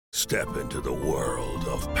Step into the world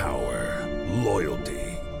of power, loyalty,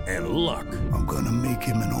 and luck. I'm gonna make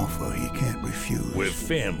him an offer he can't refuse. With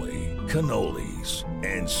family, cannolis,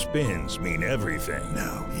 and spins mean everything.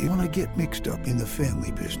 Now, you wanna get mixed up in the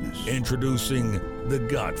family business. Introducing The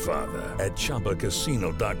Godfather at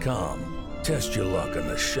ChumbaCasino.com. Test your luck in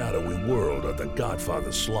the shadowy world of The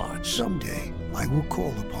Godfather slot. Someday, I will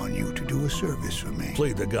call upon you to do a service for me.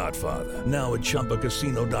 Play The Godfather now at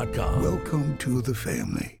ChumbaCasino.com. Welcome to the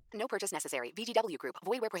family. No purchase necessary. VGW Group.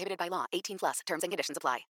 Void where prohibited by law. 18 plus. Terms and conditions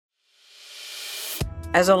apply.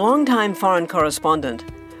 As a longtime foreign correspondent,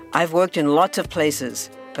 I've worked in lots of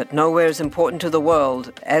places, but nowhere as important to the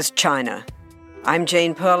world as China. I'm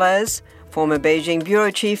Jane Perlez, former Beijing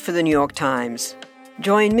bureau chief for the New York Times.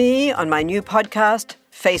 Join me on my new podcast,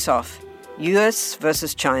 Face Off, U.S.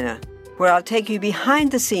 versus China, where I'll take you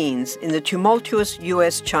behind the scenes in the tumultuous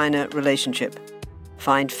U.S.-China relationship.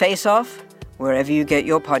 Find Face Off wherever you get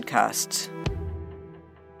your podcasts.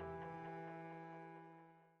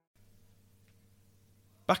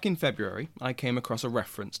 Back in February, I came across a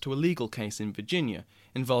reference to a legal case in Virginia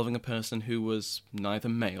involving a person who was neither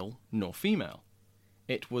male nor female.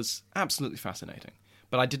 It was absolutely fascinating,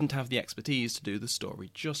 but I didn't have the expertise to do the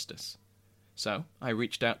story justice. So I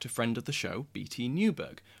reached out to friend of the show, B.T.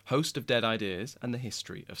 Newberg, host of Dead Ideas and the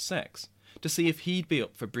History of Sex, to see if he'd be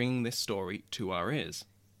up for bringing this story to our ears.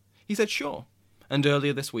 He said sure, and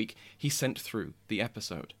earlier this week he sent through the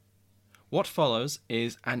episode. What follows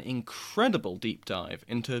is an incredible deep dive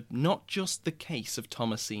into not just the case of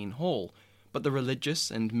Thomasine Hall, but the religious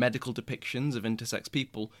and medical depictions of intersex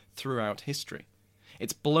people throughout history.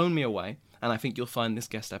 It's blown me away, and I think you'll find this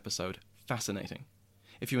guest episode fascinating.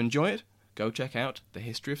 If you enjoy it, go check out The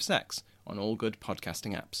History of Sex on all good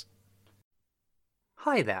podcasting apps.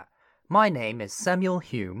 Hi there. My name is Samuel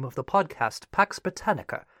Hume of the podcast Pax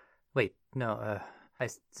Britannica. Wait, no, I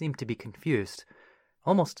seem to be confused.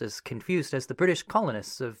 Almost as confused as the British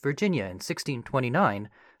colonists of Virginia in 1629,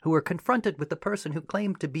 who were confronted with the person who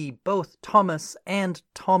claimed to be both Thomas and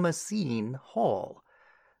Thomasine Hall.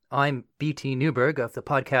 I'm B.T. Newberg of the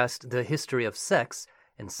podcast The History of Sex,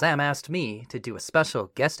 and Sam asked me to do a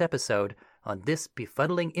special guest episode on this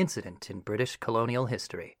befuddling incident in British colonial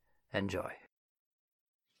history. Enjoy.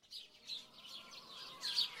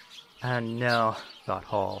 And no, thought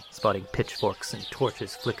Hall, spotting pitchforks and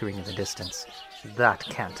torches flickering in the distance. That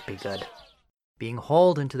can't be good. Being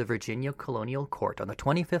hauled into the Virginia Colonial Court on the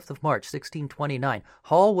 25th of March, 1629,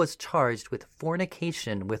 Hall was charged with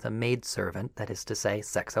fornication with a maidservant, that is to say,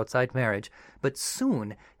 sex outside marriage, but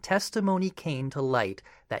soon testimony came to light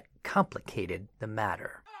that complicated the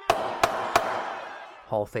matter.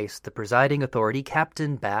 Hall faced the presiding authority,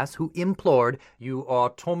 Captain Bass, who implored, "You are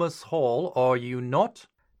Thomas Hall, are you not?"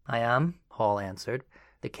 "I am," Hall answered.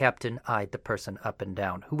 The captain eyed the person up and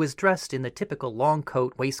down, who was dressed in the typical long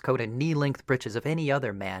coat, waistcoat, and knee-length breeches of any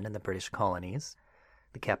other man in the British colonies.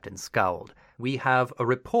 The captain scowled. "We have a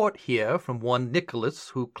report here from one Nicholas,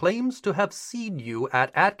 who claims to have seen you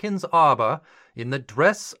at Atkins Arbor in the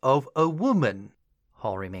dress of a woman."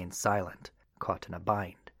 Hall remained silent, caught in a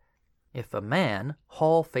bind. If a man,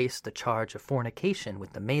 Hall faced the charge of fornication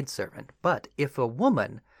with the maidservant, but if a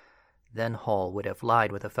woman, then Hall would have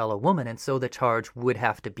lied with a fellow woman, and so the charge would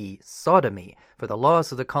have to be sodomy, for the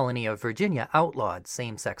laws of the colony of Virginia outlawed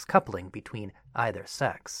same-sex coupling between either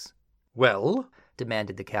sex. "Well,"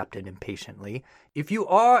 demanded the captain impatiently, "if you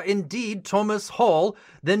are indeed Thomas Hall,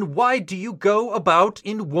 then why do you go about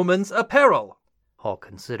in woman's apparel?" Hall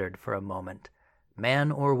considered for a moment.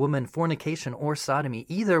 Man or woman, fornication or sodomy,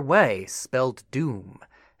 either way spelled doom,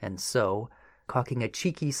 and so, cocking a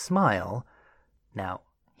cheeky smile, "Now,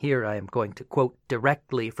 here I am going to quote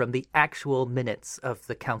directly from the actual minutes of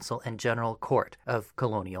the Council and General Court of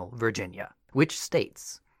Colonial Virginia, which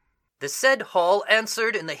states, "The said Hall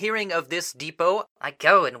answered in the hearing of this depot, 'I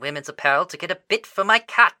go in women's apparel to get a bit for my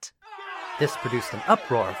cat.'" This produced an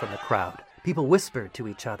uproar from the crowd. People whispered to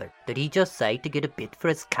each other, "Did he just say to get a bit for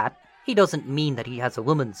his cat? He doesn't mean that he has a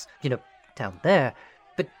woman's, down there.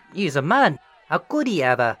 But he's a man. How could he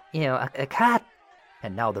have a cat?"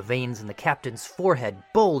 And now the veins in the captain's forehead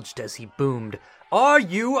bulged as he boomed, "Are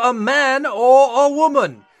you a man or a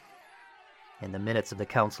woman?" In the minutes of the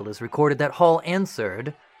council is recorded that Hall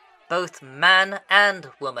answered, "Both man and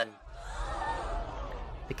woman."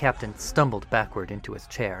 The captain stumbled backward into his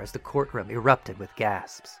chair as the courtroom erupted with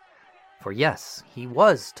gasps. For yes, he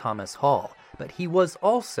was Thomas Hall, but he was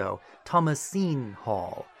also Thomasine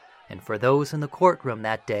Hall, and for those in the courtroom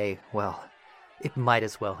that day, well, it might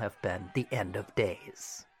as well have been the end of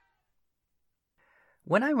days.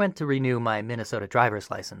 When I went to renew my Minnesota driver's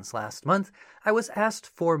license last month, I was asked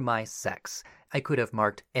for my sex, I could have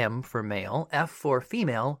marked M for male, F for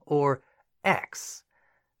female, or X.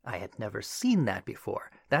 I had never seen that before.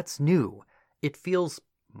 That's new. It feels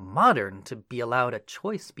modern to be allowed a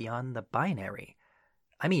choice beyond the binary.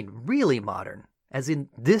 I mean really modern, as in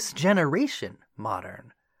this generation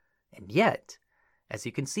modern. And yet, as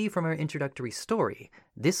you can see from our introductory story,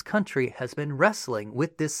 this country has been wrestling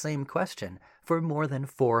with this same question for more than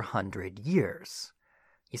 400 years.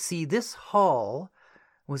 You see, this Hall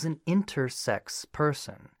was an intersex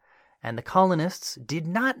person, and the colonists did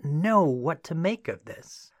not know what to make of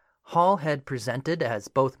this. Hall had presented as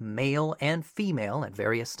both male and female at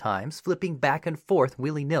various times, flipping back and forth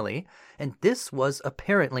willy-nilly, and this was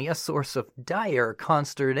apparently a source of dire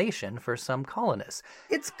consternation for some colonists.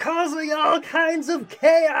 "It's causing all kinds of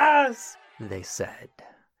chaos," they said.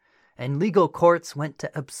 And legal courts went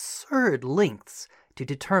to absurd lengths to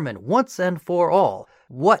determine once and for all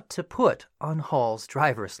what to put on Hall's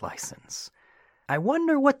driver's license. I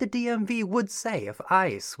wonder what the DMV would say if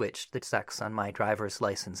I switched the sex on my driver's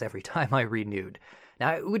license every time I renewed.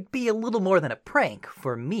 Now, it would be a little more than a prank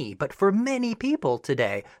for me, but for many people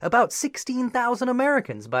today, about 16,000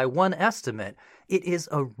 Americans by one estimate, it is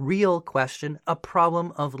a real question, a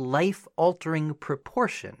problem of life-altering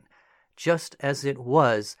proportion, just as it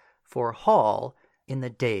was for Hall in the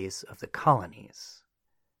days of the colonies.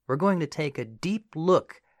 We're going to take a deep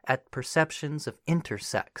look at perceptions of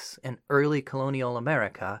intersex in early colonial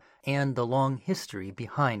America and the long history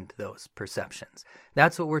behind those perceptions.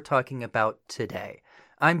 That's what we're talking about today.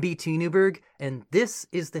 I'm B.T. Newberg, and this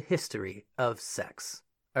is the history of sex,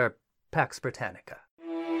 or Pax Britannica.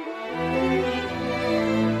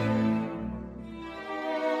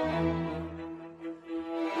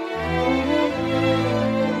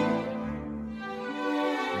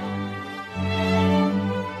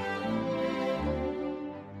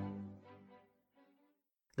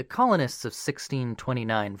 The colonists of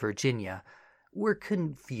 1629 Virginia were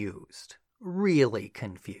confused, really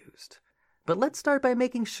confused. But let's start by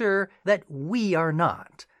making sure that we are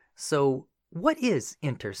not. So, what is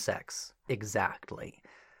intersex exactly?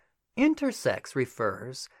 Intersex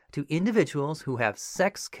refers to individuals who have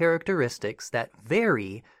sex characteristics that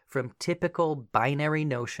vary from typical binary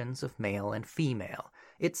notions of male and female.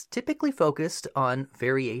 It's typically focused on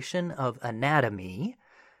variation of anatomy,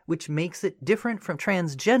 which makes it different from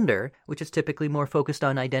transgender, which is typically more focused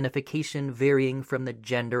on identification varying from the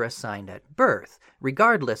gender assigned at birth,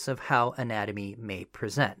 regardless of how anatomy may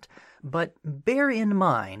present. But bear in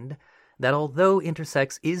mind that although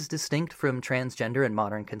intersex is distinct from transgender in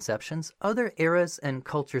modern conceptions, other eras and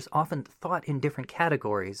cultures often thought in different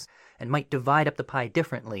categories and might divide up the pie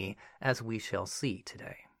differently, as we shall see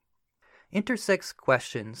today. Intersex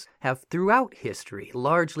questions have throughout history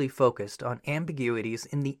largely focused on ambiguities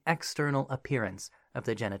in the external appearance of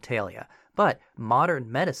the genitalia, but modern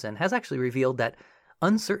medicine has actually revealed that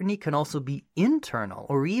uncertainty can also be internal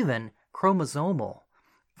or even chromosomal.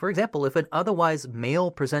 For example, if an otherwise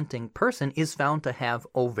male-presenting person is found to have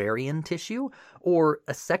ovarian tissue or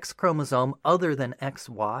a sex chromosome other than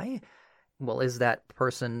XY, well, is that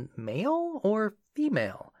person male or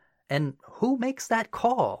female? And who makes that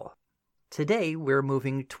call? Today, we're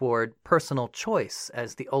moving toward personal choice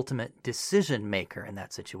as the ultimate decision maker in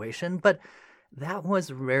that situation, but that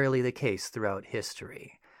was rarely the case throughout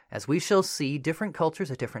history. As we shall see, different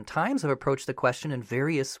cultures at different times have approached the question in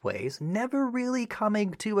various ways, never really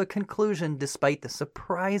coming to a conclusion despite the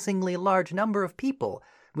surprisingly large number of people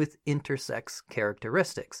with intersex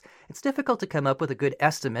characteristics. It's difficult to come up with a good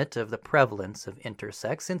estimate of the prevalence of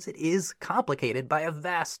intersex since it is complicated by a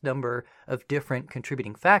vast number of different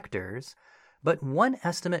contributing factors, but one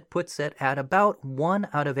estimate puts it at about 1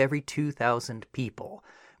 out of every 2,000 people,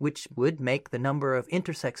 which would make the number of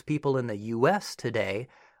intersex people in the U.S. today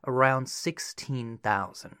around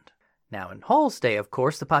 16,000. Now, in Hall's day, of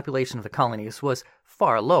course, the population of the colonies was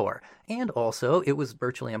far lower, and also it was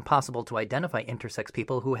virtually impossible to identify intersex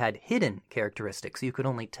people who had hidden characteristics. You could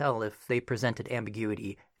only tell if they presented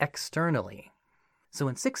ambiguity externally. So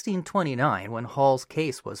in 1629, when Hall's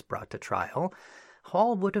case was brought to trial,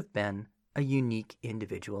 Hall would have been a unique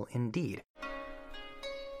individual indeed.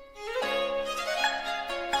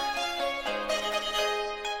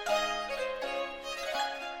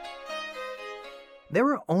 There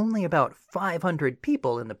were only about 500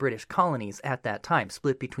 people in the British colonies at that time,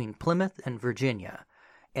 split between Plymouth and Virginia.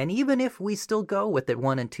 And even if we still go with the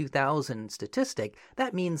 1 in 2,000 statistic,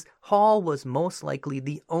 that means Hall was most likely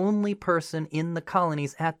the only person in the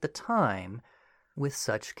colonies at the time with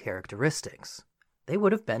such characteristics. They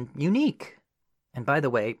would have been unique. And by the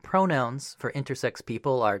way, pronouns for intersex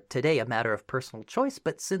people are today a matter of personal choice,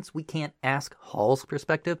 but since we can't ask Hall's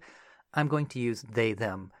perspective, I'm going to use they,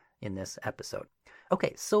 them in this episode.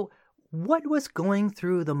 Okay, so what was going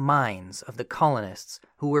through the minds of the colonists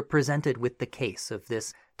who were presented with the case of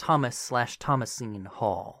this Thomas/Thomasine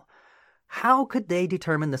Hall? How could they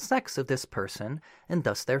determine the sex of this person and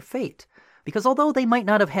thus their fate? Because although they might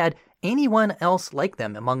not have had anyone else like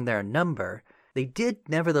them among their number, they did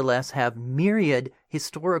nevertheless have myriad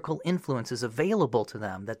historical influences available to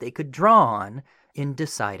them that they could draw on in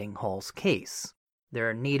deciding Hall's case.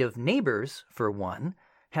 Their native neighbors, for one,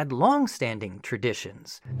 had long-standing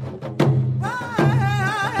traditions.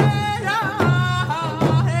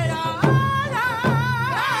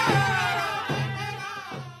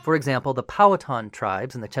 For example, the Powhatan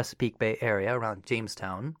tribes in the Chesapeake Bay area around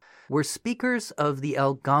Jamestown were speakers of the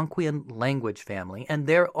Algonquian language family, and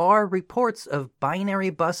there are reports of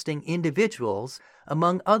binary-busting individuals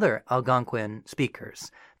among other Algonquian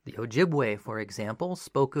speakers. The Ojibwe, for example,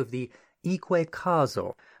 spoke of the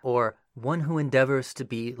Ikwekazo, or one who endeavors to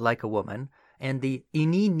be like a woman, and the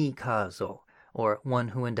Ininikazo, or one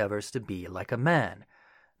who endeavors to be like a man.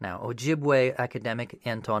 Now, Ojibwe academic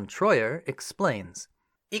Anton Troyer explains,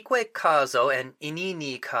 Ikwekazo and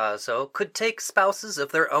Ininikazo could take spouses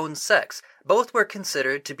of their own sex. Both were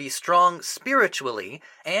considered to be strong spiritually,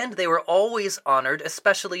 and they were always honored,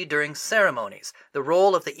 especially during ceremonies. The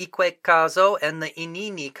role of the Ikwekazo and the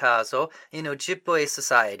Ininikazo in Ojibwe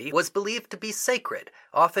society was believed to be sacred,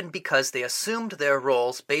 often because they assumed their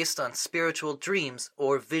roles based on spiritual dreams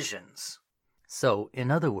or visions. So, in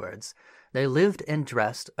other words, they lived and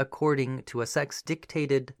dressed according to a sex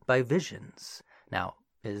dictated by visions. Now,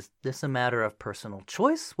 is this a matter of personal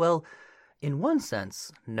choice? Well, in one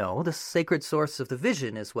sense, no. The sacred source of the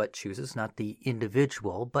vision is what chooses, not the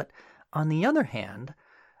individual. But on the other hand,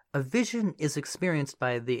 a vision is experienced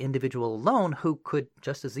by the individual alone, who could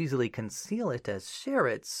just as easily conceal it as share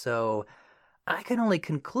it. So I can only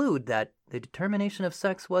conclude that the determination of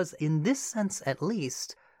sex was, in this sense at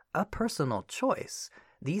least, a personal choice.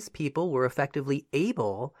 These people were effectively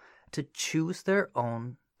able to choose their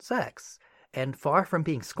own sex. And far from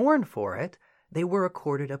being scorned for it, they were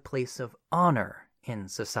accorded a place of honor in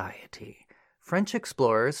society. French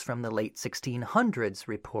explorers from the late 1600s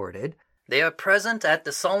reported, "They are present at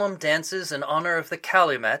the solemn dances in honor of the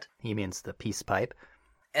calumet," he means the peace pipe,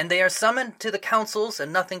 "and they are summoned to the councils,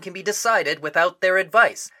 and nothing can be decided without their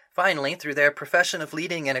advice. Finally, through their profession of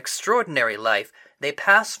leading an extraordinary life, they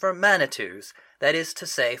pass for manitous, that is to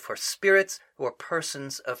say, for spirits or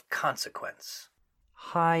persons of consequence."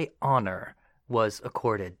 High honor was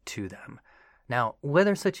accorded to them. Now,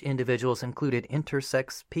 whether such individuals included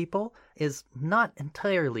intersex people is not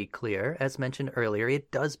entirely clear. As mentioned earlier,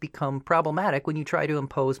 it does become problematic when you try to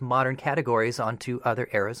impose modern categories onto other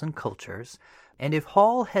eras and cultures. And if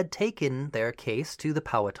Hall had taken their case to the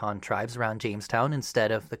Powhatan tribes around Jamestown instead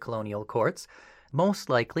of the colonial courts, most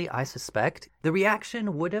likely, I suspect, the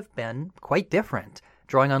reaction would have been quite different.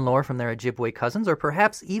 Drawing on lore from their Ojibwe cousins, or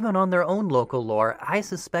perhaps even on their own local lore, I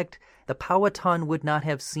suspect the Powhatan would not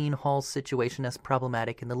have seen Hall's situation as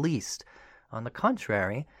problematic in the least. On the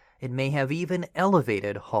contrary, it may have even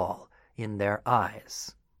elevated Hall in their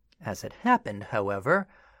eyes. As it happened, however,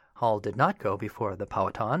 Hall did not go before the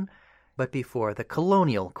Powhatan, but before the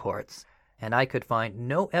colonial courts, and I could find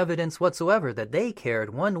no evidence whatsoever that they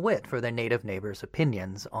cared one whit for their native neighbors'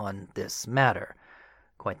 opinions on this matter.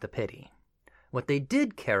 Quite the pity. What they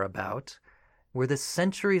did care about were the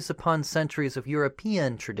centuries upon centuries of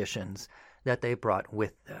European traditions that they brought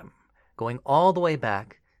with them, going all the way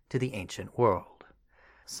back to the ancient world.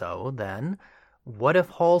 So, then, what if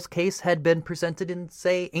Hall's case had been presented in,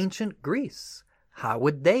 say, ancient Greece? How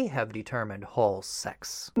would they have determined Hall's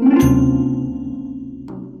sex?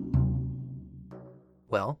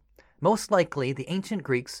 Well, most likely the ancient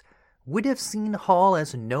Greeks would have seen Hall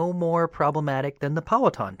as no more problematic than the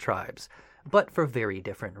Powhatan tribes, but for very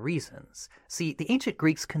different reasons. See, the ancient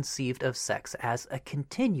Greeks conceived of sex as a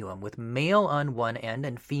continuum, with male on one end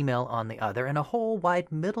and female on the other, and a whole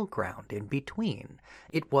wide middle ground in between.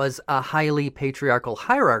 It was a highly patriarchal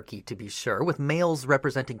hierarchy, to be sure, with males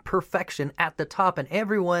representing perfection at the top and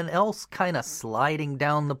everyone else kind of sliding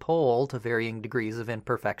down the pole to varying degrees of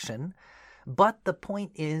imperfection. But the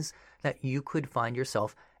point is that you could find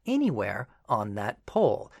yourself anywhere on that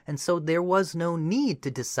pole, and so there was no need to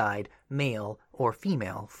decide male or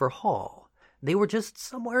female for Hall. They were just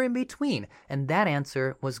somewhere in between, and that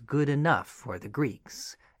answer was good enough for the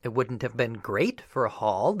Greeks. It wouldn't have been great for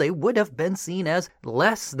Hall. They would have been seen as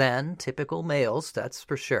less than typical males, that's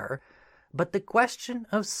for sure. But the question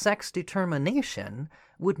of sex determination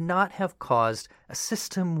would not have caused a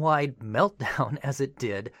system-wide meltdown as it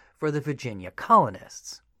did for the Virginia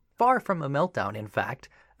colonists. Far from a meltdown, in fact,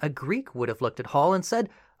 A Greek would have looked at Hall and said,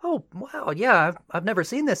 "Oh, wow, yeah, I've never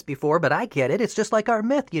seen this before, but I get it. It's just like our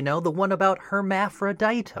myth, the one about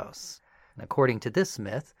Hermaphroditos." And according to this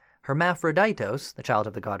myth, Hermaphroditos, the child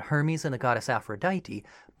of the god Hermes and the goddess Aphrodite,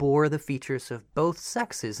 bore the features of both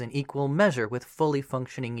sexes in equal measure with fully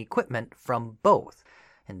functioning equipment from both.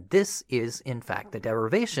 And this is, in fact, the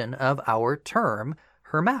derivation of our term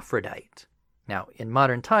hermaphrodite. Now, in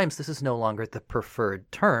modern times, this is no longer the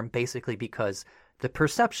preferred term, basically because the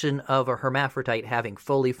perception of a hermaphrodite having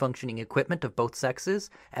fully functioning equipment of both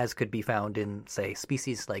sexes, as could be found in, say,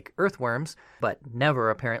 species like earthworms, but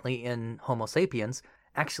never apparently in Homo sapiens,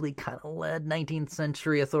 actually kind of led 19th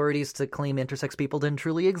century authorities to claim intersex people didn't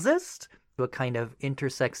truly exist, to a kind of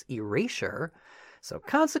intersex erasure. So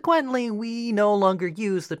consequently, we no longer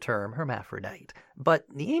use the term hermaphrodite. But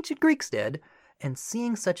the ancient Greeks did, and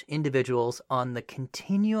seeing such individuals on the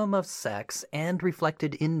continuum of sex and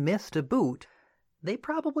reflected in myth to boot, they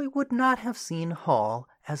probably would not have seen Hall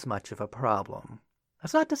as much of a problem.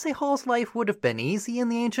 That's not to say Hall's life would have been easy in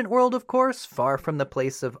the ancient world, of course, far from the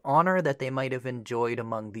place of honor that they might have enjoyed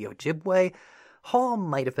among the Ojibwe. Hall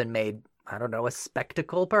might have been made, a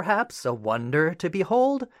spectacle perhaps, a wonder to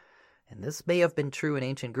behold. And this may have been true in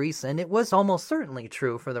ancient Greece, and it was almost certainly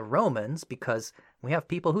true for the Romans, because we have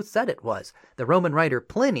people who said it was. The Roman writer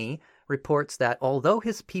Pliny reports that although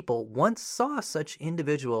his people once saw such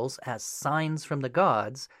individuals as signs from the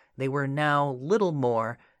gods, they were now little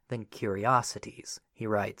more than curiosities. He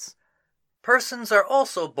writes, "Persons are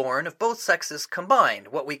also born of both sexes combined,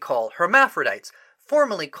 what we call hermaphrodites,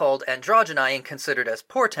 formerly called androgyni and considered as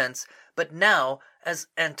portents, but now as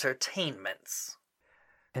entertainments."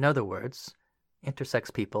 In other words,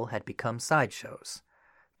 intersex people had become sideshows.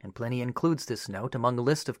 And Pliny includes this note among a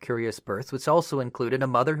list of curious births, which also included a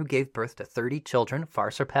mother who gave birth to 30 children, far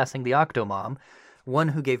surpassing the octomom, one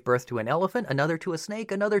who gave birth to an elephant, another to a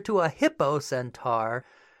snake, another to a hippo centaur,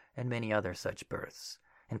 and many other such births.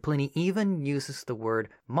 And Pliny even uses the word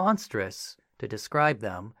monstrous to describe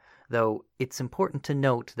them, though it's important to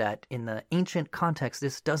note that in the ancient context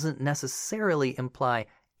this doesn't necessarily imply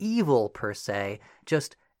evil per se,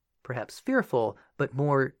 just perhaps fearful, but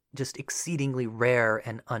more just exceedingly rare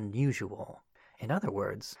and unusual. In other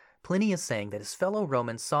words, Pliny is saying that his fellow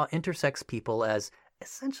Romans saw intersex people as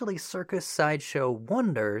essentially circus sideshow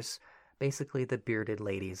wonders, basically the bearded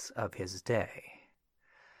ladies of his day.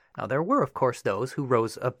 Now, there were, of course, those who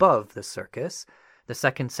rose above the circus. The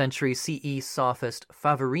 2nd century CE sophist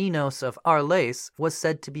Favorinos of Arles was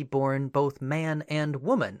said to be born both man and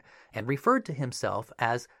woman, and referred to himself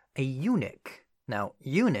as a eunuch. Now,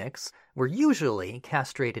 eunuchs were usually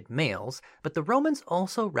castrated males, but the Romans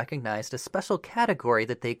also recognized a special category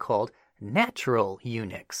that they called natural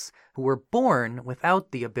eunuchs, who were born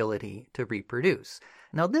without the ability to reproduce.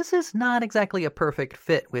 Now, this is not exactly a perfect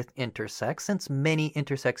fit with intersex, since many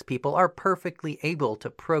intersex people are perfectly able to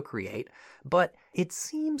procreate, but it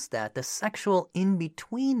seems that the sexual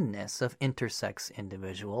in-betweenness of intersex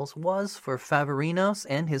individuals was, for Favorinos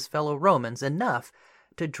and his fellow Romans, enough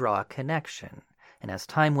to draw a connection. And as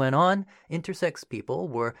time went on, intersex people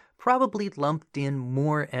were probably lumped in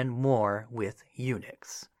more and more with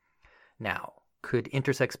eunuchs. Now, could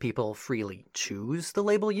intersex people freely choose the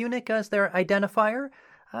label eunuch as their identifier?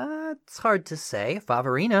 It's hard to say.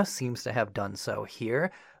 Favorinos seems to have done so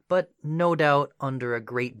here, but no doubt under a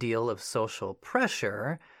great deal of social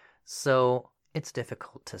pressure, so it's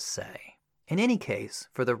difficult to say. In any case,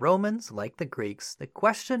 for the Romans, like the Greeks, the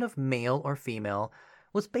question of male or female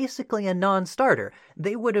was basically a non-starter.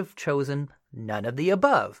 They would have chosen none of the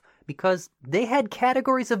above, because they had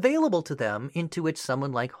categories available to them into which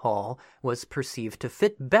someone like Hall was perceived to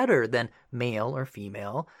fit better than male or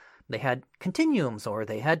female. They had continuums, or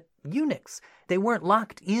they had eunuchs. They weren't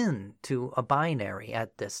locked in to a binary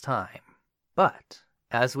at this time. But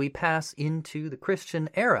as we pass into the Christian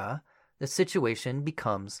era, the situation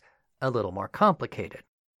becomes a little more complicated.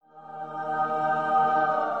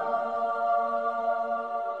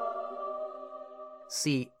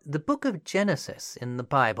 See, the book of Genesis in the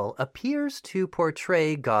Bible appears to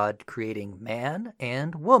portray God creating man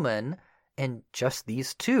and woman, and just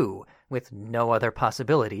these two, with no other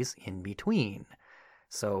possibilities in between.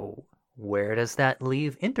 So, where does that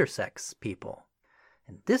leave intersex people?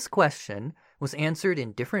 And this question was answered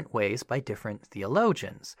in different ways by different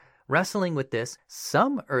theologians. Wrestling with this,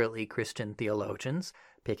 some early Christian theologians,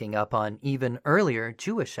 picking up on even earlier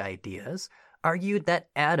Jewish ideas, argued that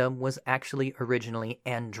Adam was actually originally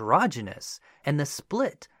androgynous, and the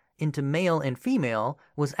split into male and female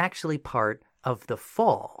was actually part of the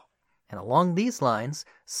fall. And along these lines,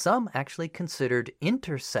 some actually considered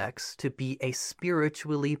intersex to be a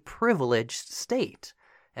spiritually privileged state.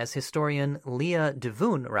 As historian Leah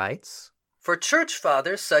Devune writes, "For church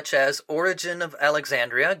fathers such as Origen of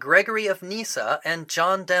Alexandria, Gregory of Nyssa, and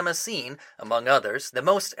John Damascene, among others, the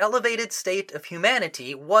most elevated state of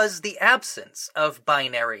humanity was the absence of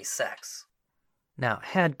binary sex." Now,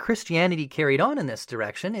 had Christianity carried on in this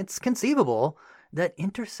direction, it's conceivable that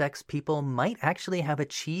intersex people might actually have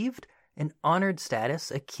achieved an honored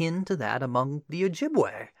status akin to that among the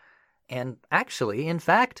Ojibwe. And actually, in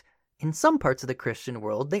fact, in some parts of the Christian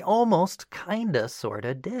world, they almost kinda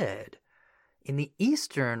sorta did. In the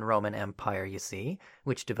Eastern Roman Empire, you see,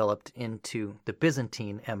 which developed into the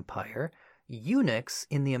Byzantine Empire, eunuchs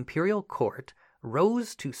in the imperial court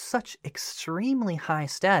rose to such extremely high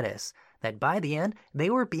status that by the end, they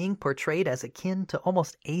were being portrayed as akin to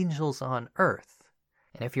almost angels on earth.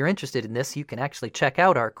 And if you're interested in this, you can actually check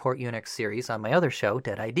out our Court Eunuch series on my other show,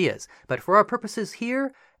 Dead Ideas. But for our purposes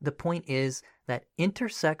here, the point is that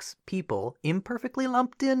intersex people, imperfectly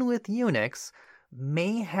lumped in with eunuchs,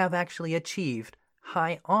 may have actually achieved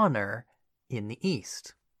high honor in the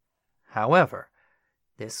East. However,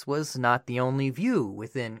 this was not the only view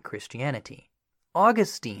within Christianity.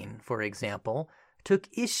 Augustine, for example, took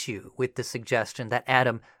issue with the suggestion that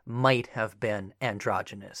Adam might have been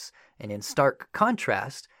androgynous, and in stark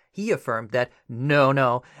contrast, he affirmed that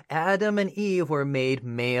no, Adam and Eve were made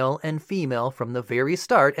male and female from the very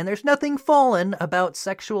start, and there's nothing fallen about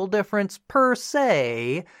sexual difference per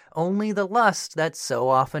se, only the lust that so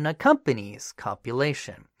often accompanies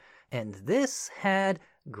copulation. And this had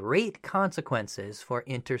great consequences for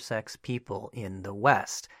intersex people in the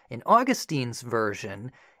West. In Augustine's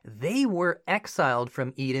version, they were exiled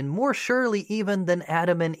from Eden more surely even than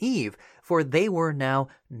Adam and Eve, for they were now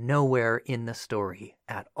nowhere in the story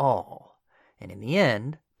at all. And in the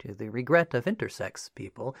end, to the regret of intersex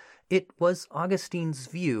people, it was Augustine's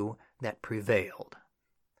view that prevailed.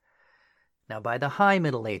 Now, by the High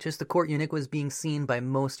Middle Ages, the court eunuch was being seen by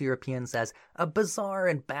most Europeans as a bizarre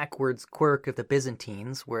and backwards quirk of the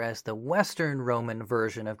Byzantines, whereas the Western Roman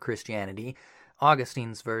version of Christianity,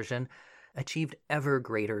 Augustine's version, achieved ever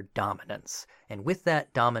greater dominance, and with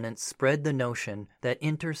that dominance spread the notion that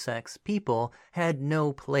intersex people had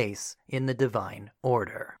no place in the divine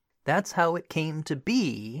order. That's how it came to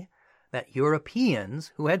be that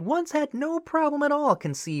Europeans, who had once had no problem at all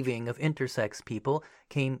conceiving of intersex people,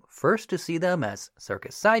 came first to see them as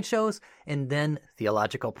circus sideshows, and then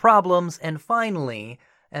theological problems, and finally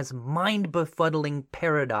as mind-befuddling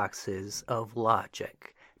paradoxes of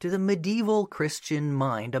logic. To the medieval Christian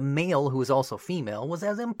mind, a male who was also female was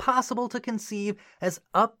as impossible to conceive as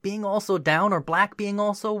up being also down or black being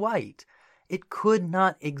also white. It could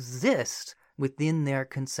not exist within their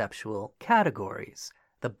conceptual categories.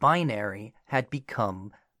 The binary had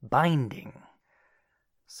become binding.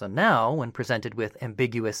 So now, when presented with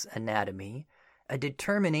ambiguous anatomy, a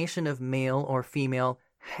determination of male or female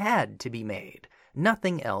had to be made.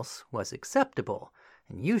 Nothing else was acceptable.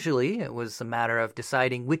 And usually it was a matter of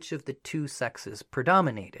deciding which of the two sexes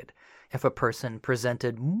predominated. If a person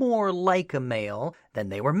presented more like a male, then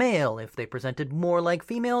they were male. If they presented more like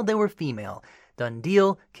female, they were female. Done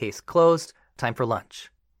deal, case closed, time for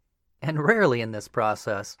lunch. And rarely in this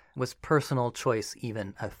process was personal choice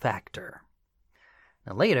even a factor.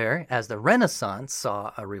 Now later, as the Renaissance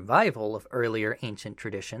saw a revival of earlier ancient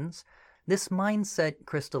traditions, this mindset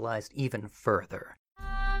crystallized even further.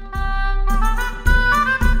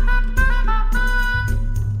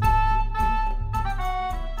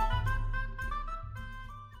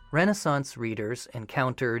 Renaissance readers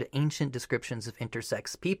encountered ancient descriptions of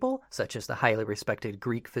intersex people, such as the highly respected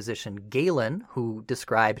Greek physician Galen, who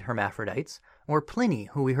described hermaphrodites, or Pliny,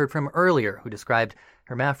 who we heard from earlier, who described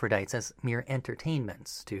hermaphrodites as mere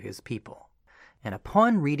entertainments to his people. And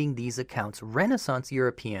upon reading these accounts, Renaissance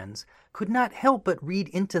Europeans could not help but read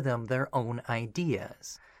into them their own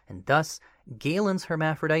ideas. And thus, Galen's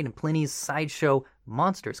hermaphrodite and Pliny's sideshow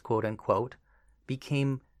monsters, quote-unquote,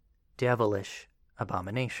 became devilish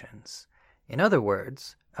abominations. In other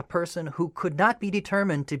words, a person who could not be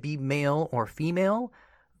determined to be male or female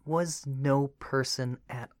was no person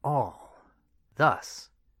at all.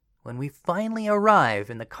 Thus, when we finally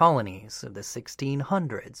arrive in the colonies of the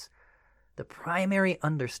 1600s, the primary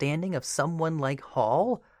understanding of someone like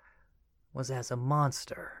Hall was as a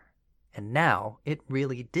monster, and now it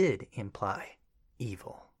really did imply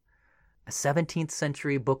evil. A 17th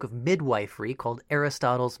century book of midwifery called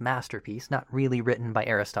Aristotle's Masterpiece, not really written by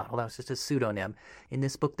Aristotle, that was just a pseudonym. In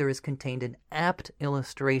this book there is contained an apt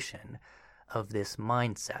illustration of this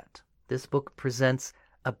mindset. This book presents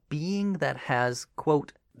a being that has,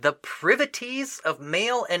 quote, the privities of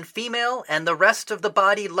male and female and the rest of the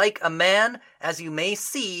body like a man, as you may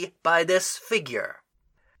see by this figure.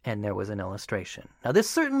 and there was an illustration. Now, this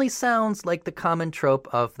certainly sounds like the common trope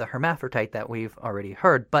of the hermaphrodite that we've already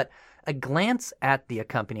heard, but a glance at the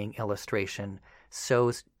accompanying illustration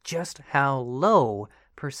shows just how low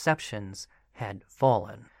perceptions had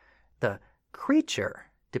fallen. The creature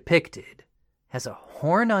depicted has a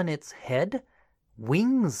horn on its head,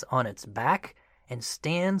 wings on its back, and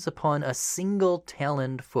stands upon a single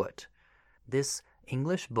taloned foot. This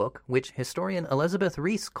English book, which historian Elizabeth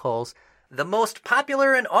Rees calls the most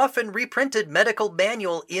popular and often reprinted medical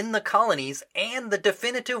manual in the colonies and the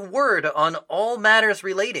definitive word on all matters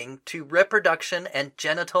relating to reproduction and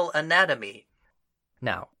genital anatomy.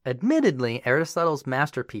 Now, admittedly, Aristotle's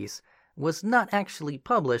masterpiece was not actually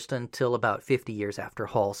published until about 50 years after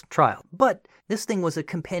Hall's trial, but this thing was a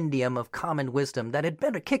compendium of common wisdom that had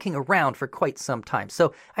been kicking around for quite some time,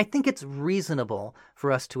 so I think it's reasonable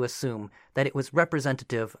for us to assume that it was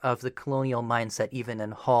representative of the colonial mindset even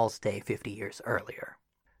in Hall's day 50 years earlier.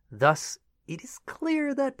 Thus, it is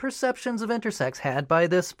clear that perceptions of intersex had by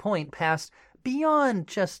this point passed beyond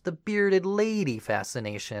just the bearded lady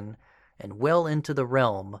fascination and well into the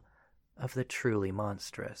realm of the truly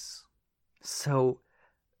monstrous. So,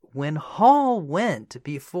 when Hall went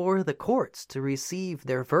before the courts to receive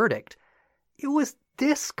their verdict, it was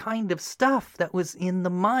this kind of stuff that was in the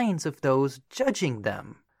minds of those judging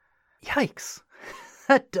them. Yikes,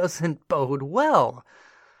 that doesn't bode well.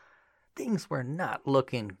 Things were not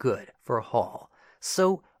looking good for Hall.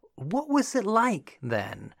 So, what was it like,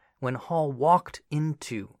 then, when Hall walked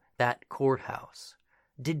into that courthouse?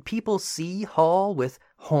 Did people see Hall with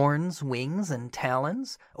horns, wings, and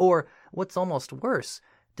talons? Or, what's almost worse,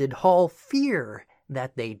 did Hall fear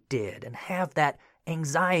that they did and have that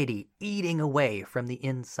anxiety eating away from the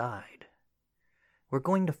inside? We're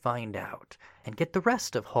going to find out and get the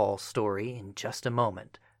rest of Hall's story in just a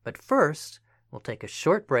moment. But first, we'll take a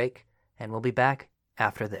short break and we'll be back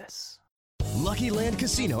after this. Lucky Land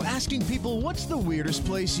Casino, asking people, what's the weirdest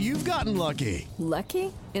place you've gotten lucky?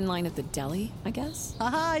 Lucky? In line at the deli, I guess?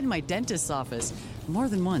 Aha, in my dentist's office. More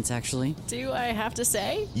than once, actually. Do I have to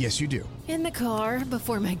say? Yes, you do. In the car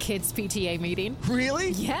before my kids' PTA meeting.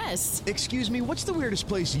 Really? Yes. Excuse me, what's the weirdest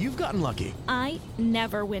place you've gotten lucky? I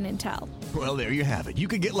never win and tell. Well, there you have it. You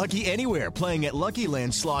can get lucky anywhere, playing at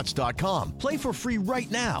LuckyLandSlots.com. Play for free right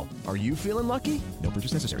now. Are you feeling lucky? No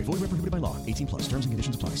purchase necessary. Void where prohibited by law. 18+. Terms and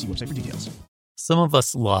conditions apply. See website for details. Some of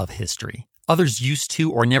us love history. Others used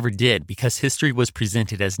to or never did because history was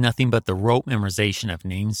presented as nothing but the rote memorization of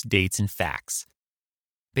names, dates, and facts.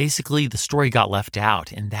 Basically, the story got left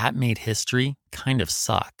out, and that made history kind of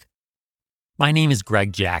suck. My name is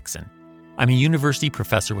Greg Jackson. I'm a university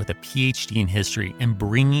professor with a PhD in history, and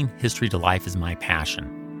bringing history to life is my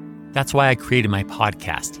passion. That's why I created my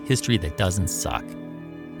podcast, History That Doesn't Suck.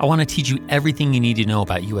 I want to teach you everything you need to know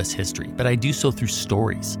about U.S. history, but I do so through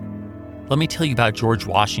stories. Let me tell you about George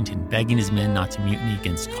Washington begging his men not to mutiny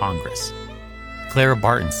against Congress, Clara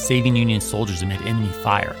Barton saving Union soldiers amid enemy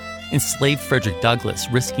fire, enslaved Frederick Douglass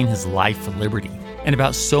risking his life for liberty, and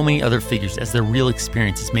about so many other figures as their real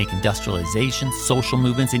experiences make industrialization, social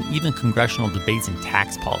movements, and even congressional debates and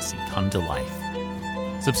tax policy come to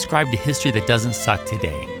life. Subscribe to History That Doesn't Suck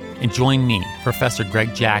today, and join me, Professor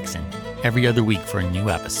Greg Jackson, every other week for a new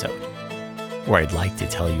episode, where I'd like to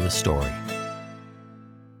tell you a story.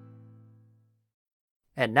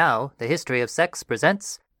 And now, The History of Sex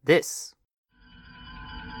presents this.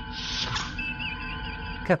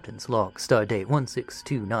 Captain's log, stardate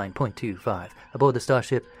 1629.25, aboard the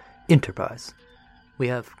starship Enterprise. We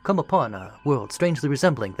have come upon a world strangely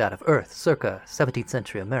resembling that of Earth, circa 17th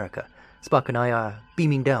century America. Spock and I are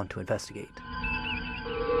beaming down to investigate.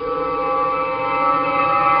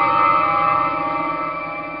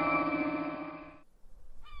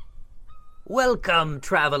 Welcome,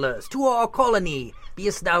 travelers, to our colony.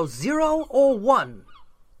 Beest thou 0 or 1?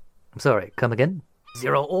 I'm sorry, come again?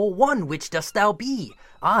 0 or 1, which dost thou be?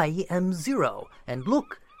 I am 0, and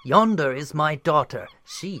look, yonder is my daughter.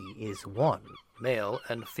 She is 1. Male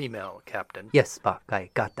and female, Captain. Yes, Spock, I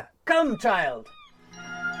got that. Come, child.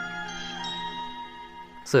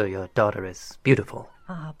 Sir, your daughter is beautiful.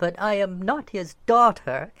 Ah, but I am not his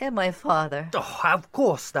daughter, am I, father? Oh, of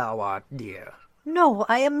course thou art, dear. No,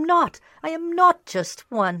 I am not. I am not just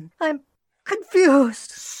one. I'm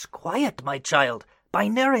confused. Quiet, my child.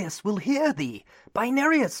 Binarius will hear thee.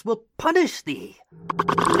 Binarius will punish thee.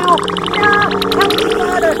 No! Help me,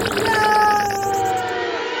 father! No!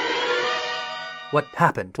 What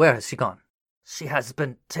happened? Where has she gone? She has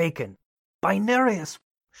been taken. Binarius,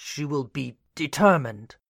 she will be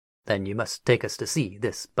determined. Then you must take us to see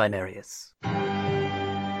this Binarius.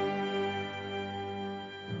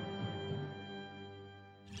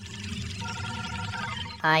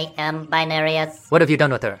 I am Binarius. What have you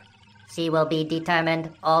done with her? She will be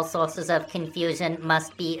determined. All sources of confusion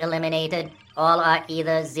must be eliminated. All are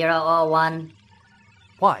either 0 or 1.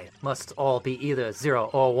 Why must all be either 0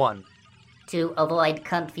 or 1? To avoid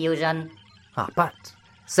confusion. But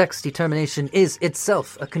sex determination is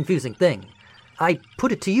itself a confusing thing. I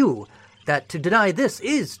put it to you that to deny this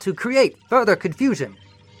is to create further confusion.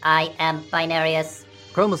 I am Binarius.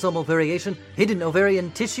 Chromosomal variation, hidden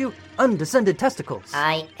ovarian tissue, undescended testicles.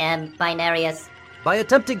 I am Binarius. By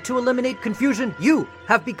attempting to eliminate confusion, you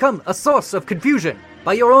have become a source of confusion.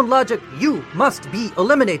 By your own logic, you must be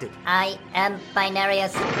eliminated. I am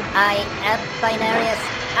Binarius. I am Binarius.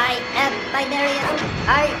 I am Binarius.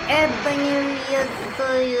 I am Binarius.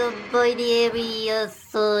 I am Binarius.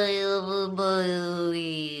 I am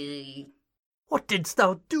Binarius. What didst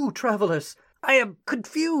thou do, travelers? I am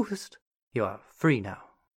confused. You are free now.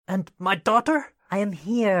 And my daughter? I am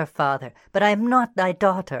here, father, but I am not thy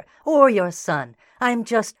daughter, or your son. I am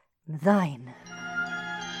just thine.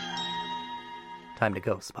 Time to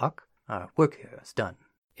go, Spock. Our work here is done.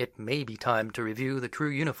 It may be time to review the crew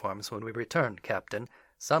uniforms when we return, Captain.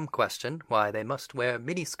 Some question why they must wear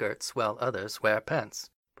miniskirts while others wear pants.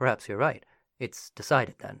 Perhaps you're right. It's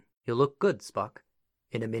decided then. You'll look good, Spock,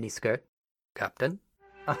 in a miniskirt. Captain?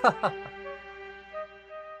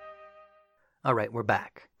 All right, we're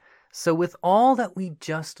back. So with all that we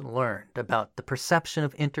just learned about the perception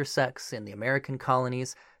of intersex in the American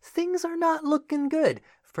colonies, things are not looking good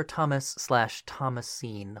for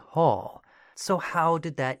Thomas/Thomasine Hall. So how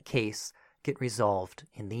did that case get resolved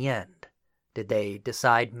in the end? Did they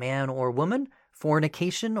decide man or woman,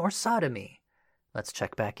 fornication or sodomy? Let's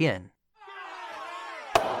check back in.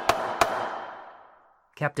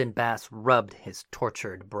 Captain Bass rubbed his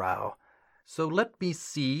tortured brow. So let me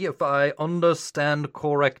see if I understand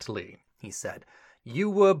correctly, he said. You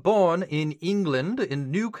were born in England,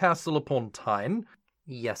 in Newcastle upon Tyne?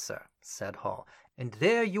 Yes, sir, said Hall. And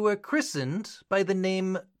there you were christened by the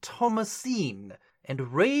name Thomasine,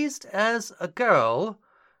 and raised as a girl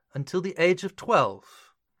until the age of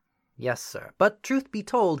 12. Yes, sir. But truth be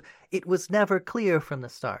told, it was never clear from the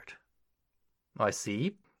start. I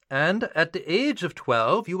see. And at the age of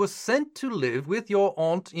 12, you were sent to live with your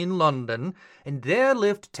aunt in London, and there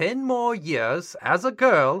lived 10 more years as a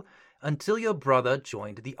girl until your brother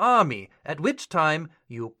joined the army, at which time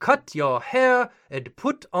you cut your hair and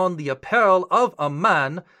put on the apparel of a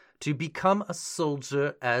man to become a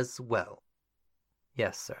soldier as well.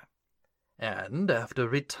 Yes, sir. And after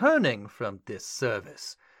returning from this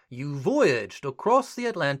service, you voyaged across the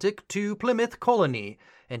Atlantic to Plymouth Colony,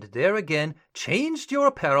 and there again changed your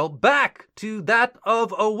apparel back to that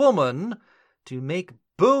of a woman to make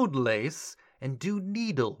bowed lace and do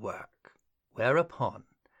needlework. Whereupon,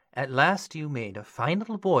 at last you made a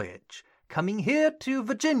final voyage, coming here to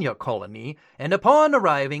Virginia Colony, and upon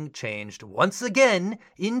arriving changed once again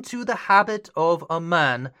into the habit of a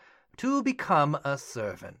man to become a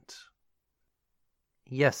servant.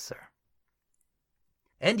 Yes, sir.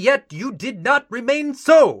 And yet you did not remain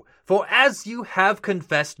so, for as you have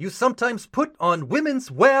confessed, you sometimes put on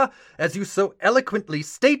women's wear, as you so eloquently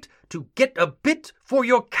state, to get a bit for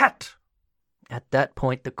your cat. At that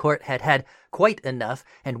point, the court had had quite enough,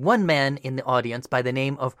 and one man in the audience by the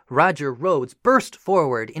name of Roger Rhodes burst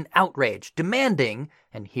forward in outrage, demanding,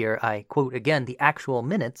 and here I quote again the actual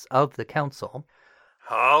minutes of the council,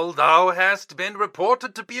 How thou hast been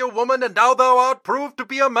reported to be a woman, and now thou art proved to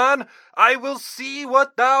be a man, I will see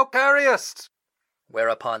what thou carriest.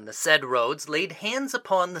 Whereupon the said Rhodes laid hands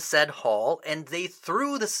upon the said Hall, and they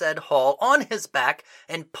threw the said Hall on his back,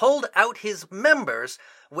 and pulled out his members,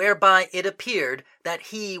 whereby it appeared that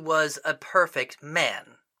he was a perfect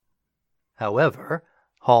man. However,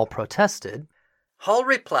 Hall protested. Hall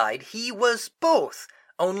replied he was both,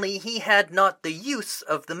 only he had not the use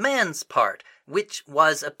of the man's part, which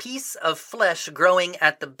was a piece of flesh growing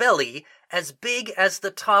at the belly, as big as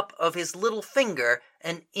the top of his little finger,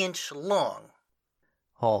 an inch long.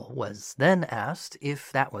 Hall was then asked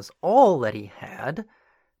if that was all that he had,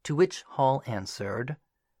 to which Hall answered,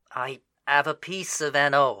 I have a piece of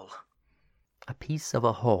an hole. A piece of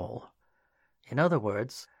a hole. In other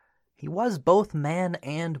words, he was both man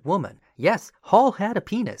and woman. Yes, Hall had a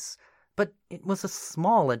penis, but it was a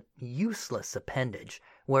small and useless appendage,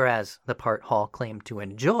 whereas the part Hall claimed to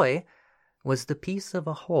enjoy was the piece of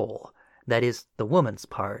a hole, that is, the woman's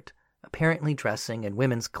part, apparently dressing in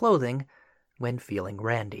women's clothing when feeling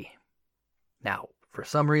randy. Now, for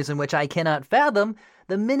some reason which I cannot fathom,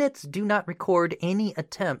 the minutes do not record any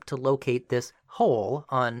attempt to locate this hole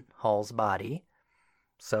on Hall's body.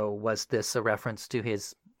 So was this a reference to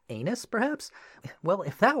his anus, perhaps? Well,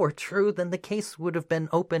 if that were true, then the case would have been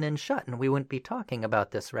open and shut, and we wouldn't be talking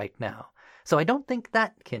about this right now. So I don't think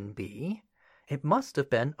that can be. It must have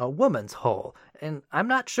been a woman's hole, and I'm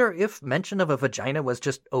not sure if mention of a vagina was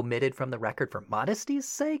just omitted from the record for modesty's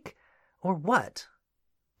sake, or what.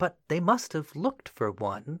 But they must have looked for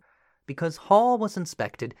one, because Hall was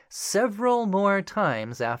inspected several more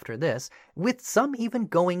times after this, with some even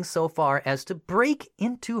going so far as to break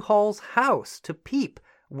into Hall's house to peep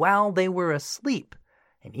while they were asleep,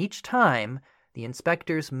 and each time the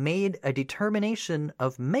inspectors made a determination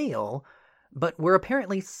of male, but were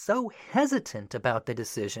apparently so hesitant about the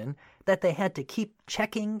decision that they had to keep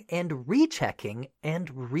checking and rechecking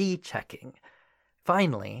and rechecking.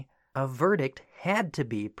 Finally, a verdict had to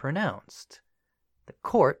be pronounced. The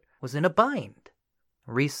court was in a bind.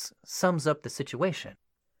 Reese sums up the situation.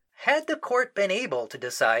 Had the court been able to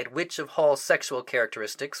decide which of Hall's sexual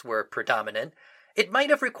characteristics were predominant, it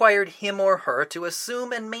might have required him or her to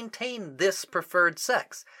assume and maintain this preferred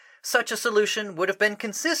sex. Such a solution would have been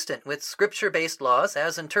consistent with scripture-based laws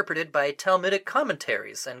as interpreted by Talmudic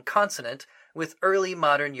commentaries and consonant with early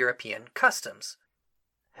modern European customs.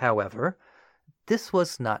 However, this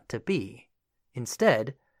was not to be.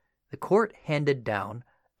 Instead, the court handed down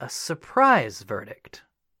a surprise verdict.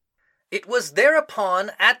 It was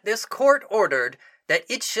thereupon at this court ordered that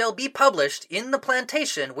it shall be published in the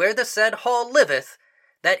plantation where the said Hall liveth,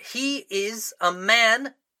 that he is a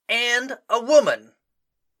man and a woman.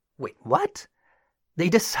 Wait, what? They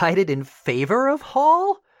decided in favor of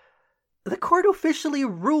Hall? The court officially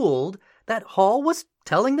ruled that Hall was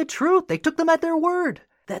telling the truth. They took them at their word,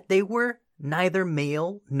 that they were neither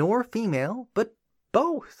male nor female, but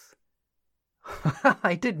both.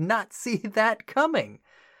 I did not see that coming.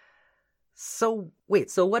 So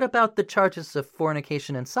what about the charges of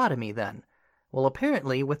fornication and sodomy then? Well,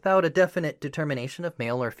 apparently, without a definite determination of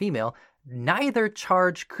male or female, neither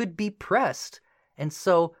charge could be pressed, and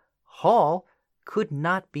so Hall could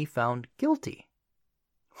not be found guilty.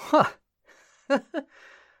 Huh.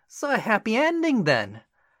 So a happy ending then.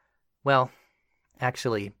 Well,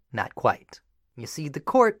 actually, not quite. You see, the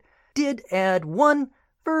court did add one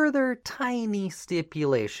further tiny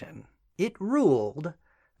stipulation. It ruled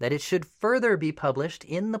that it should further be published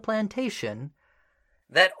in the plantation,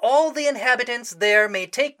 that all the inhabitants there may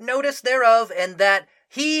take notice thereof, and that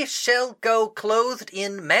he shall go clothed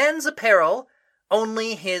in man's apparel,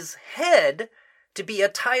 only his head to be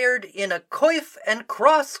attired in a coif and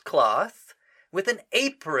crosscloth, with an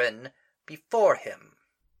apron before him.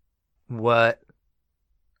 What?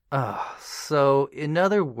 So, in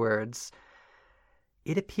other words,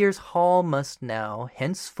 it appears Hall must now,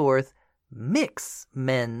 henceforth, mix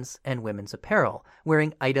men's and women's apparel,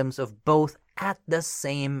 wearing items of both at the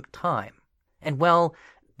same time. And while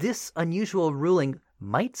this unusual ruling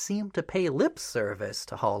might seem to pay lip service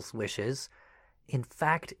to Hall's wishes, in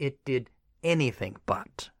fact it did anything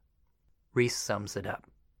but. Reese sums it up.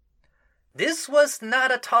 This was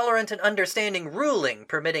not a tolerant and understanding ruling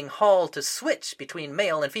permitting Hall to switch between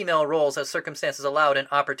male and female roles as circumstances allowed and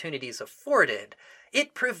opportunities afforded.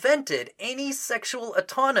 It prevented any sexual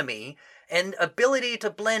autonomy and ability to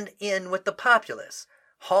blend in with the populace.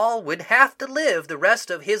 Hall would have to live the rest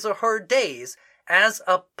of his or her days as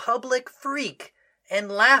a public freak and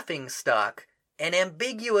laughingstock, an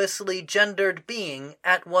ambiguously gendered being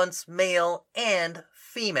at once male and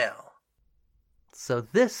female. So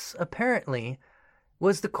this, apparently,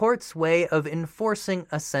 was the court's way of enforcing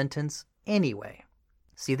a sentence anyway.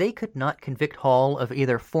 See, they could not convict Hall of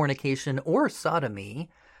either fornication or sodomy,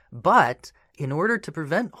 but in order to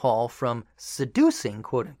prevent Hall from seducing,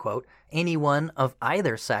 quote-unquote, anyone of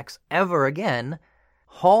either sex ever again,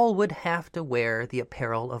 Hall would have to wear the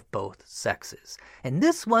apparel of both sexes. And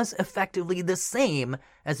this was effectively the same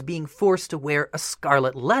as being forced to wear a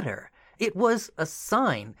scarlet letter. It was a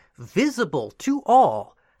sign, visible to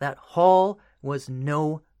all, that Hall was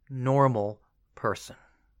no normal person.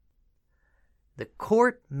 The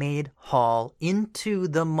court made Hall into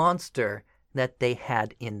the monster that they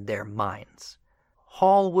had in their minds.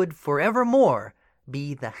 Hall would forevermore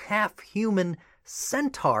be the half-human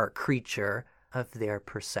centaur creature of their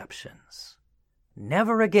perceptions.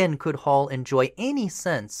 Never again could Hall enjoy any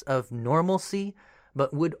sense of normalcy,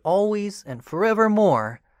 but would always and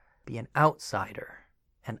forevermore be an outsider,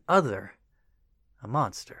 an other, a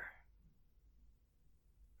monster.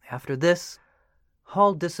 After this,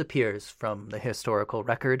 Hall disappears from the historical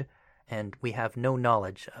record, and we have no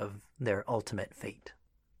knowledge of their ultimate fate.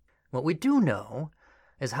 What we do know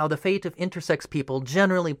is how the fate of intersex people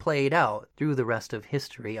generally played out through the rest of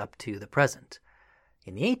history up to the present.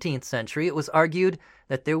 In the 18th century, it was argued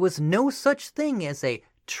that there was no such thing as a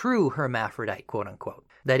true hermaphrodite, quote-unquote.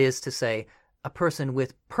 That is to say, a person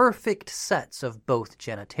with perfect sets of both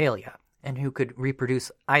genitalia, and who could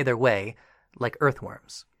reproduce either way, like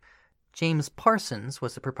earthworms. James Parsons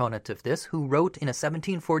was a proponent of this, who wrote in a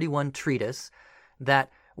 1741 treatise that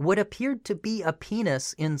what appeared to be a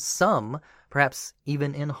penis in some, perhaps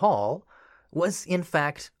even in Hall, was in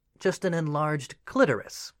fact just an enlarged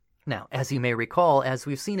clitoris. Now, as you may recall, as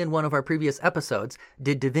we've seen in one of our previous episodes,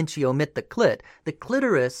 Did Da Vinci Omit the Clit? The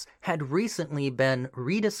clitoris had recently been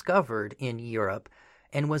rediscovered in Europe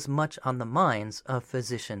and was much on the minds of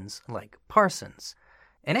physicians like Parsons.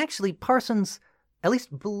 And actually, Parsons at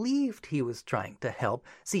least believed he was trying to help.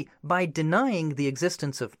 See, by denying the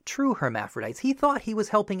existence of true hermaphrodites, he thought he was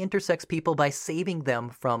helping intersex people by saving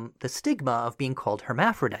them from the stigma of being called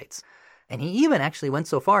hermaphrodites. And he even actually went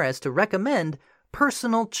so far as to recommend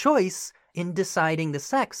personal choice in deciding the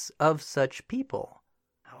sex of such people.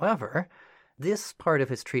 However, this part of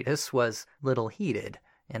his treatise was little heeded,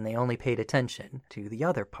 and they only paid attention to the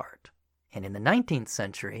other part. And in the 19th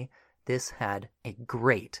century, this had a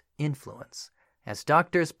great influence. As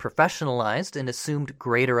doctors professionalized and assumed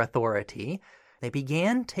greater authority, they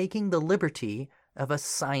began taking the liberty of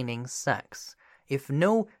assigning sex. If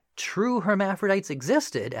no true hermaphrodites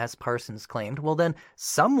existed, as Parsons claimed, well then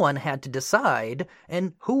someone had to decide,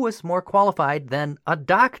 and who was more qualified than a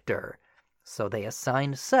doctor? So they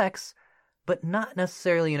assigned sex, but not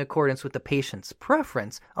necessarily in accordance with the patient's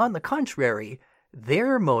preference. On the contrary,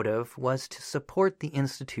 their motive was to support the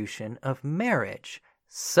institution of marriage.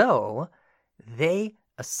 So they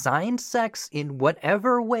assigned sex in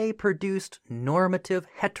whatever way produced normative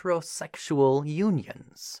heterosexual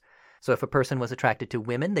unions. So if a person was attracted to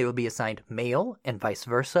women, they would be assigned male and vice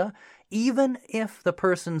versa, even if the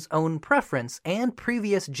person's own preference and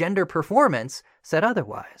previous gender performance said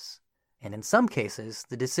otherwise. And in some cases,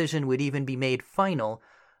 the decision would even be made final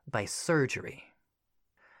by surgery.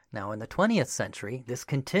 Now, in the 20th century, this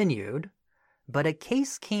continued, but a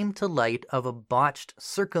case came to light of a botched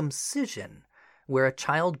circumcision, where a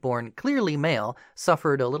child born clearly male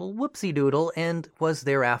suffered a little whoopsie-doodle and was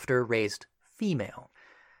thereafter raised female.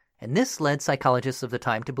 And this led psychologists of the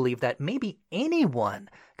time to believe that maybe anyone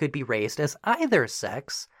could be raised as either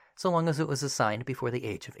sex, so long as it was assigned before the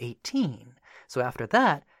age of 18. So after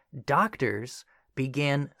that, doctors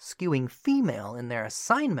began skewing female in their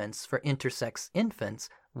assignments for intersex infants.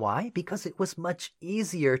 Why? Because it was much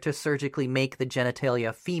easier to surgically make the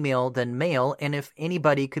genitalia female than male, and if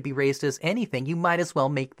anybody could be raised as anything, you might as well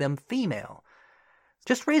make them female.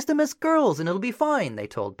 Just raise them as girls and it'll be fine, they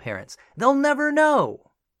told parents. They'll never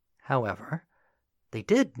know. However, they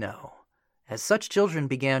did know. As such children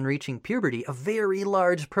began reaching puberty, a very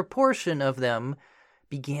large proportion of them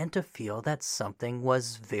began to feel that something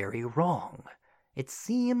was very wrong. It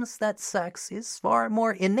seems that sex is far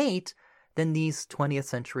more innate than these 20th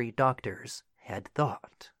century doctors had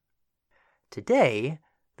thought. Today,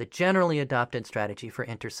 the generally adopted strategy for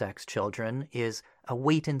intersex children is a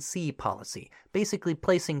wait-and-see policy, basically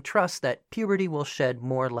placing trust that puberty will shed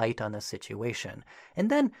more light on the situation. And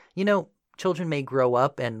then, children may grow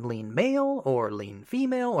up and lean male or lean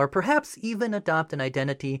female, or perhaps even adopt an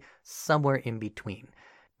identity somewhere in between.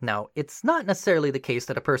 Now, it's not necessarily the case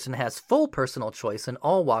that a person has full personal choice in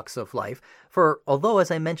all walks of life, for although, as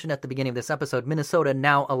I mentioned at the beginning of this episode, Minnesota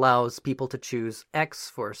now allows people to choose X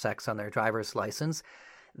for sex on their driver's license,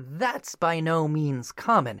 that's by no means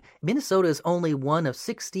common. Minnesota is only one of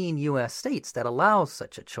 16 U.S. states that allows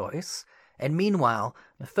such a choice. And meanwhile,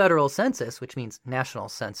 the federal census, which means national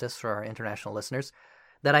census for our international listeners,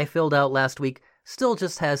 that I filled out last week still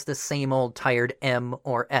just has the same old tired M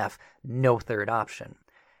or F, no third option.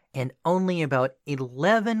 And only about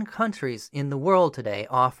 11 countries in the world today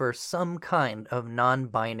offer some kind of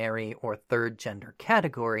non-binary or third gender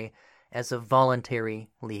category as a voluntary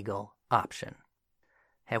legal option.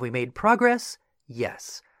 Have we made progress?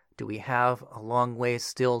 Yes. Do we have a long way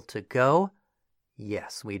still to go?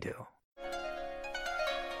 Yes, we do.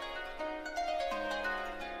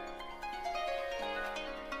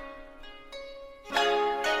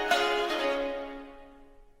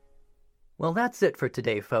 Well, that's it for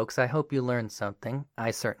today, folks. I hope you learned something. I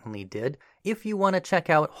certainly did. If you want to check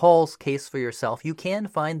out Hall's case for yourself, you can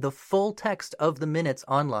find the full text of the minutes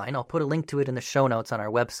online. I'll put a link to it in the show notes on our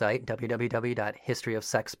website,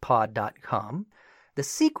 www.historyofsexpod.com. The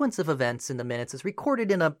sequence of events in the minutes is recorded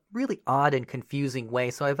in a really odd and confusing way,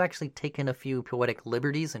 so I've actually taken a few poetic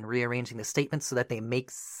liberties in rearranging the statements so that they make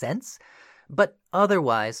sense. But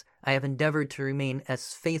otherwise, I have endeavored to remain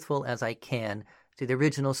as faithful as I can to the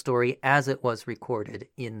original story as it was recorded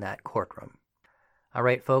in that courtroom. All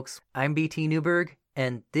right, folks, I'm BT Newberg.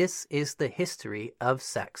 and this is the history of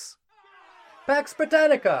sex. Pax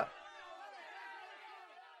Britannica!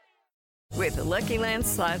 With the Lucky Land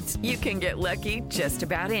Slots, you can get lucky just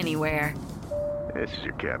about anywhere. This is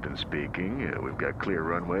your captain speaking. We've got clear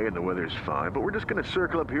runway and the weather's fine, but we're just going to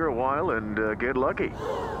circle up here a while and get lucky.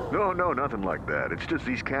 No, nothing like that. It's just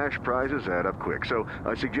these cash prizes add up quick. So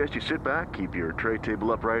I suggest you sit back, keep your tray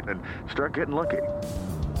table upright, and start getting lucky.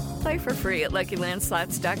 Play for free at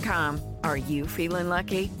LuckyLandSlots.com. Are you feeling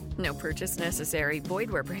lucky? No purchase necessary.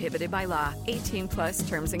 Void where prohibited by law. 18+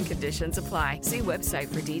 terms and conditions apply. See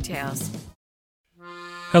website for details.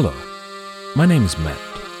 Hello, my name is Matt,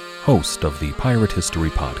 host of the Pirate History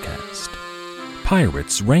Podcast.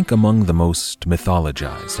 Pirates rank among the most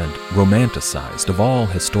mythologized and romanticized of all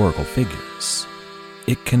historical figures.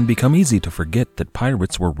 It can become easy to forget that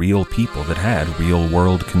pirates were real people that had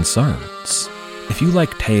real-world concerns. If you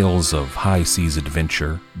like tales of high-seas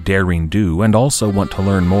adventure, daring do, and also want to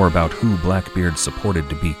learn more about who Blackbeard supported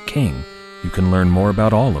to be king, you can learn more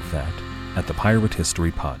about all of that at the Pirate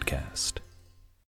History Podcast.